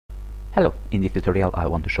Hello, in this tutorial I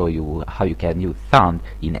want to show you how you can use sound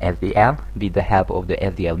in SDL with the help of the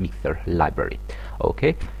SDL mixer library.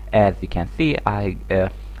 Okay, as you can see I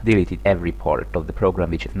deleted every part of the program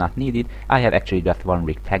which is not needed. I have actually just one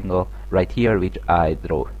rectangle right here which I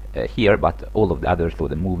draw here, but all of the others, so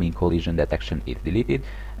the moving, collision detection, is deleted.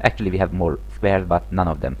 Actually we have more squares but none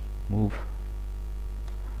of them move,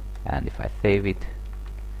 and if I save it,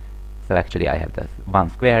 so actually I have this one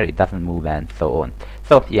square, it doesn't move, and so on.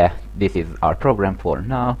 So yeah, this is our program for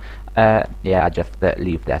now. Yeah, I just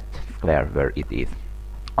leave that square where it is.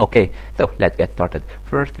 Okay, so let's get started.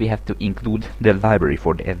 First we have to include the library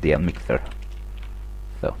for the SDL mixer.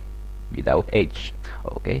 So without h.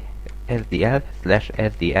 Okay,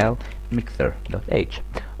 SDL/SDL mixer.h.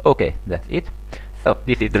 Okay, that's it. So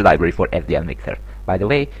this is the library for SDL mixer. By the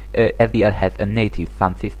way, SDL has a native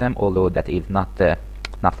sound system, although that is not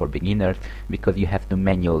for beginners, because you have to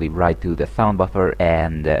manually write to the sound buffer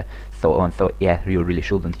and so on. So yeah, you really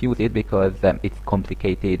shouldn't use it because it's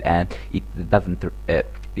complicated and it doesn't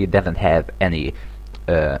have any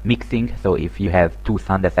mixing. So if you have two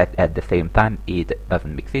sound effects at the same time, it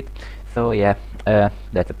doesn't mix it. So yeah,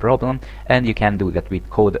 that's a problem, and you can do that with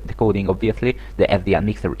decoding. Obviously, the SDL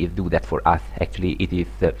mixer is do that for us. Actually, it is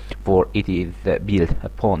built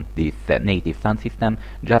upon this native sound system.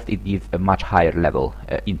 Just it gives a much higher level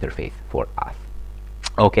interface for us.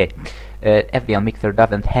 Okay, SDL mixer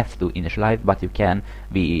doesn't have to initialize, but you can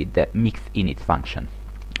with the mix init function.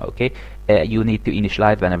 Okay, you need to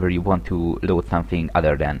initialize whenever you want to load something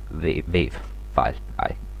other than the wave file.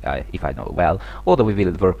 If I know well, although we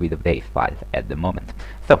will work with the base file at the moment.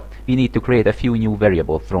 So we need to create a few new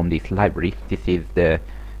variables from this library. This is the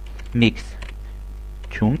mix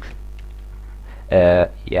chunk.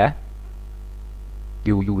 Yeah,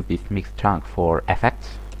 you use this mix chunk for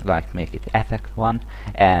effects, like make it effect 1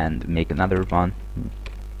 and make another one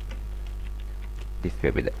this way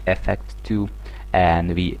with effect 2,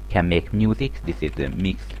 and we can make music. This is the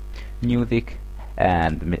mix music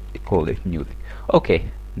and call it music. Okay,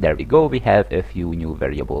 there we go. We have a few new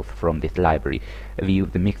variables from this library. We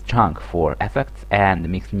use the mix chunk for effects and the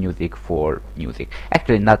mix music for music.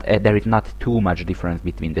 Actually, there is not too much difference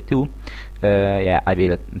between the two. Yeah, I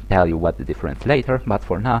will tell you what the difference later, but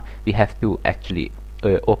for now we have to actually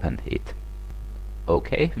open it.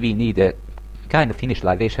 Okay, we need a kind of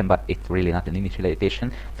initialization, but it's really not an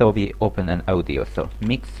initialization, so we open an audio. So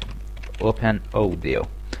mix open audio,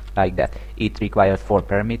 like that. It requires 4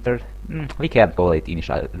 parameters. We can call it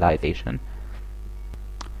initialization.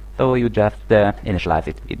 So you just initialize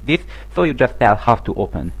it with this. So you just tell how to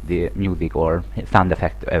open the music or sound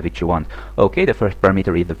effect which you want. Okay, the first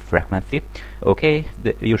parameter is the frequency. Okay,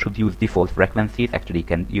 you should use default frequencies. Actually, you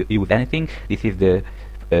can use anything. This is the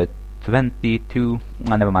 22.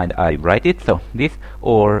 Never mind, I write it. So this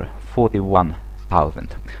or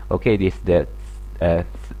 41,000. Okay, this the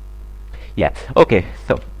yeah. Okay,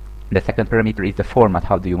 so the second parameter is the format.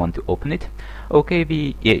 How do you want to open it? Okay,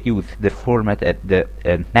 we use the format at the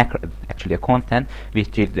actually a constant,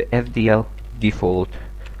 which is the SDL default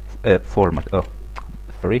format. Oh,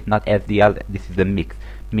 sorry, not SDL. This is the mix.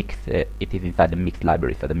 It is inside the mix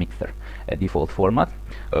library, so the mixer default format.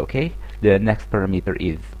 Okay, the next parameter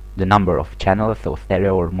is the number of channels, so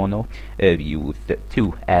stereo or mono. We use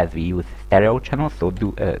 2 as we use stereo channels, so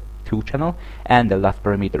do 2 channel. And the last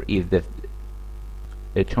parameter is the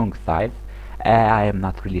chunk size. I am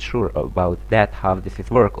not really sure about that, how this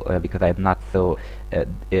is work, because I'm not so I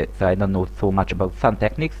don't know so much about sound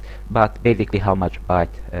techniques, but basically how much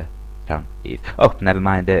byte chunk is. Oh, never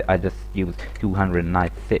mind, I just used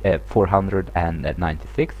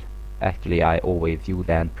 496. Actually I always use,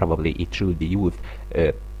 and probably it should be used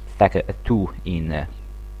 2 in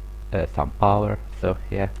some power, so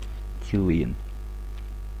yeah, 2 in.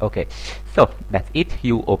 Okay, so that's it.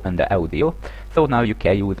 You open the audio. So now you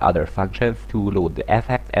can use other functions to load the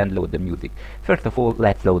effect and load the music. First of all,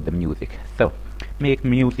 let's load the music. So make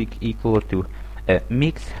music equal to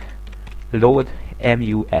mix load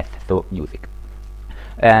mus, so music.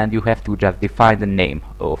 And you have to just define the name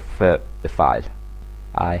of the file.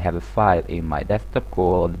 I have a file in my desktop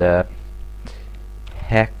called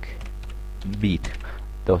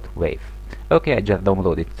hackbeat.wave. Okay, I just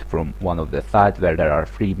downloaded it from one of the sites where there are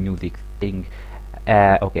free music thing.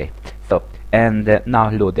 Okay, so and now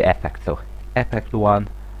load the effect. So effect 1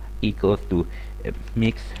 equals to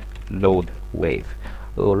mix load wave.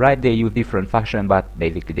 Alright, they use different function, but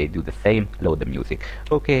basically they do the same. Load the music.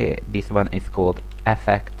 Okay, this one is called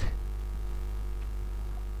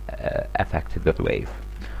effect.wave.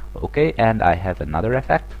 Okay, and I have another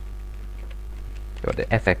effect. So the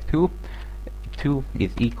effect 2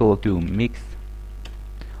 is equal to mix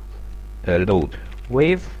load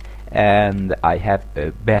wave, and I have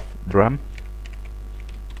a bass drum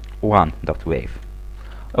 1.wave.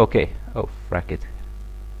 Okay, oh frack it.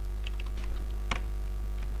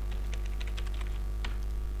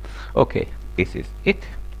 Okay, this is it.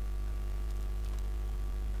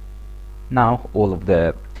 Now all of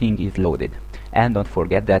the thing is loaded, and don't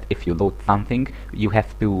forget that if you load something you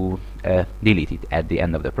have to delete it at the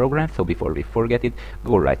end of the program. So before we forget it,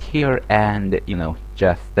 go right here and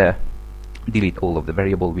just delete all of the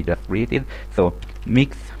variable we just created. So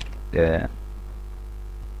mix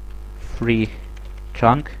free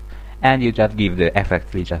chunk, and you just give the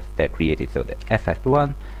effects we just created, so the effect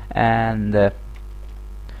 1, and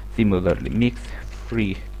similarly mix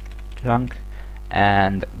free chunk,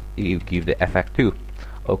 and you give the effect 2.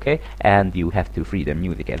 Okay, and you have to free the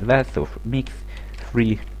music as well, so mix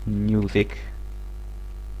free music,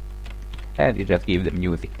 and you just give the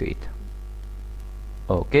music to it.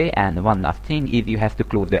 Okay, and one last thing is you have to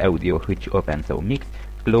close the audio which you open, so mix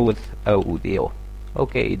close audio.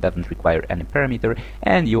 Okay, it doesn't require any parameter,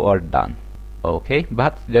 and you are done. Okay,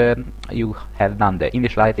 but you have done the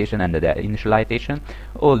initialization and the initialization,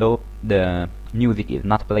 although the music is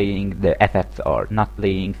not playing, the effects are not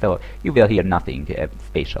playing, so you will hear nothing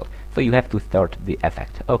special. So you have to start the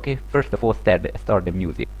effect. Okay, first of all start the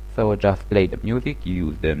music. So just play the music,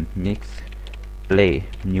 use the mix play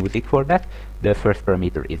music for that. The first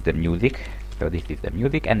parameter is the music, so this is the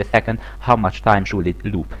music, and the second, how much time should it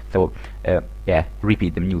loop. So yeah,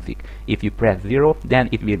 repeat the music. If you press 0, then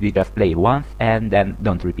it will be just play once, and then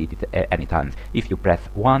don't repeat it any time. If you press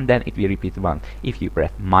 1, then it will repeat once. If you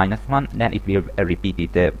press -1, then it will repeat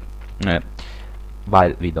it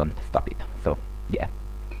while we don't stop it. So yeah.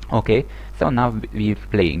 Okay, so now we're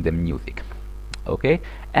playing the music. Okay,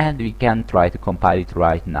 and we can try to compile it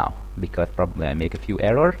right now, because probably I make a few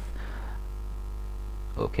errors.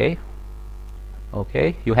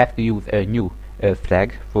 Okay, you have to use a new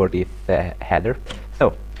flag for this header.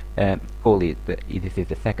 So call it, this is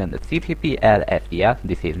the second cpl SDL,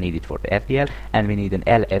 this is needed for the SDL, and we need an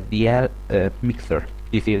LSDL mixer,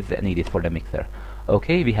 this is needed for the mixer.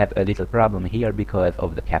 Okay, we have a little problem here because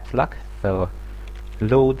of the caps lock, so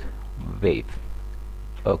load wave.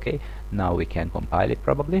 Okay, now we can compile it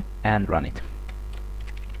probably and run it.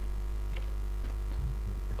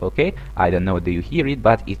 Okay, I don't know, do you hear it,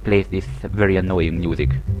 but it plays this very annoying music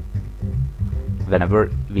whenever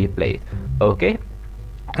we play it. Okay,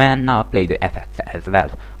 and now play the effects as well.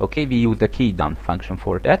 Okay, we use the key down function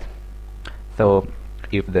for that. So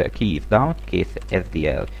if the key is down, case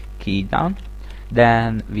SDL key down,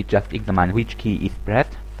 then we just examine which key is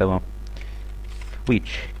pressed. So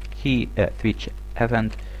switch key switch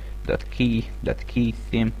event dot key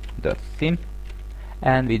sim,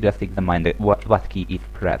 and we just examine what key is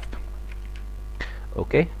pressed.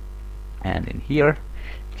 Okay, and in here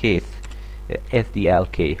case SDL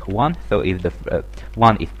K1, so if the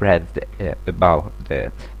 1 is pressed above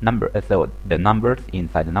the number, so the numbers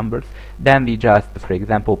inside the numbers, then we just, for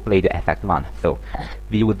example, play the effect 1. So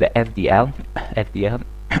we use the SDL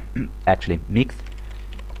actually mix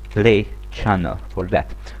play channel for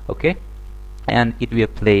that. Okay, and it will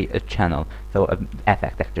play a channel, so an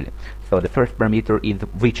effect actually. So the first parameter is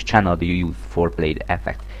which channel do you use for play the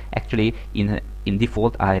effect. Actually in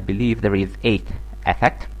default I believe there is 8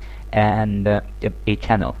 effect and 8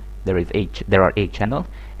 channel. There are 8 channels,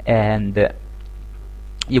 and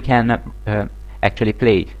you can actually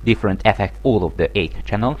play different effects, all of the 8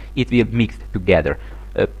 channel. It will mix together.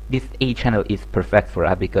 This 8 channel is perfect for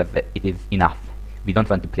us because it is enough. We don't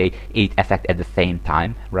want to play 8 effects at the same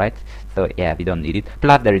time, right? So yeah, we don't need it.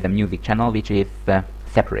 Plus there is a music channel which is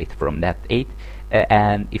separate from that 8,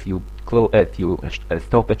 and if you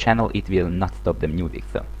stop a channel, it will not stop the music.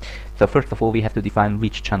 So first of all we have to define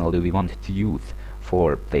which channel do we want to use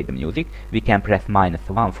for play the music. We can press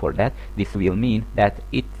 -1 for that. This will mean that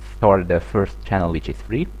it stores the first channel which is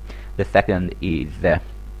free. The second is the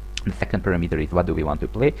second parameter is what do we want to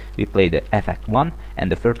play. We play the effect 1,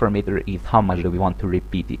 and the third parameter is how much do we want to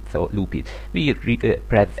repeat it, so loop it. We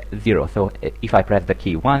press 0, so if I press the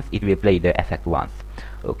key once, it will play the effect once.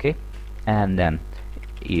 Okay, and then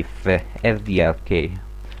if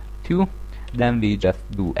SDLK2, then we just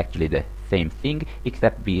do actually the same thing,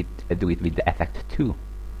 except we do it with the effect 2.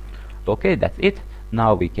 Okay, that's it.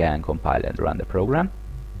 Now we can compile and run the program.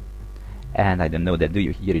 And I don't know that do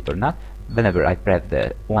you hear it or not. Whenever I press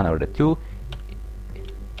the 1 or the 2,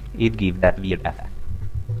 it gives that weird effect.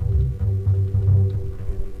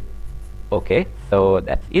 Okay, so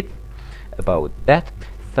that's it about that.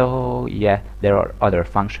 So yeah, there are other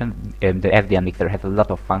functions. The SDL mixer has a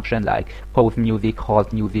lot of functions like pause music,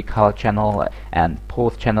 halt channel, and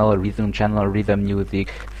pause channel, rhythm music,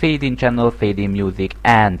 fade in channel, fade in music,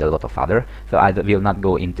 and a lot of other. So I will not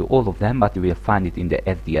go into all of them, but you will find it in the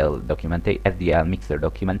SDL mixer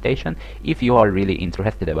documentation if you are really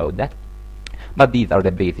interested about that. But these are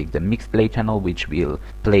the basic. The mix play channel, which will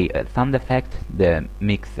play a sound effect. The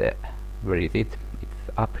mix, where is it?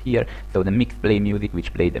 It's up here. So the mix play music,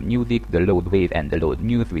 which play the music. The load wave and the load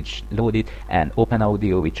muse, which load it. And open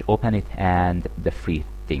audio, which open it. And the free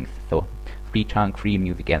things. So free chunk, free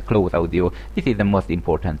music, and close audio. This is the most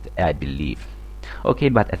important, I believe. Okay,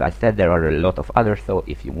 but as I said, there are a lot of others. So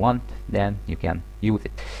if you want, then you can use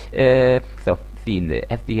it. So see in the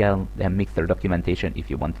SDL the mixer documentation if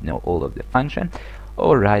you want to know all of the functions.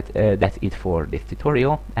 Alright, that's it for this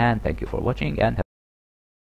tutorial, and thank you for watching, and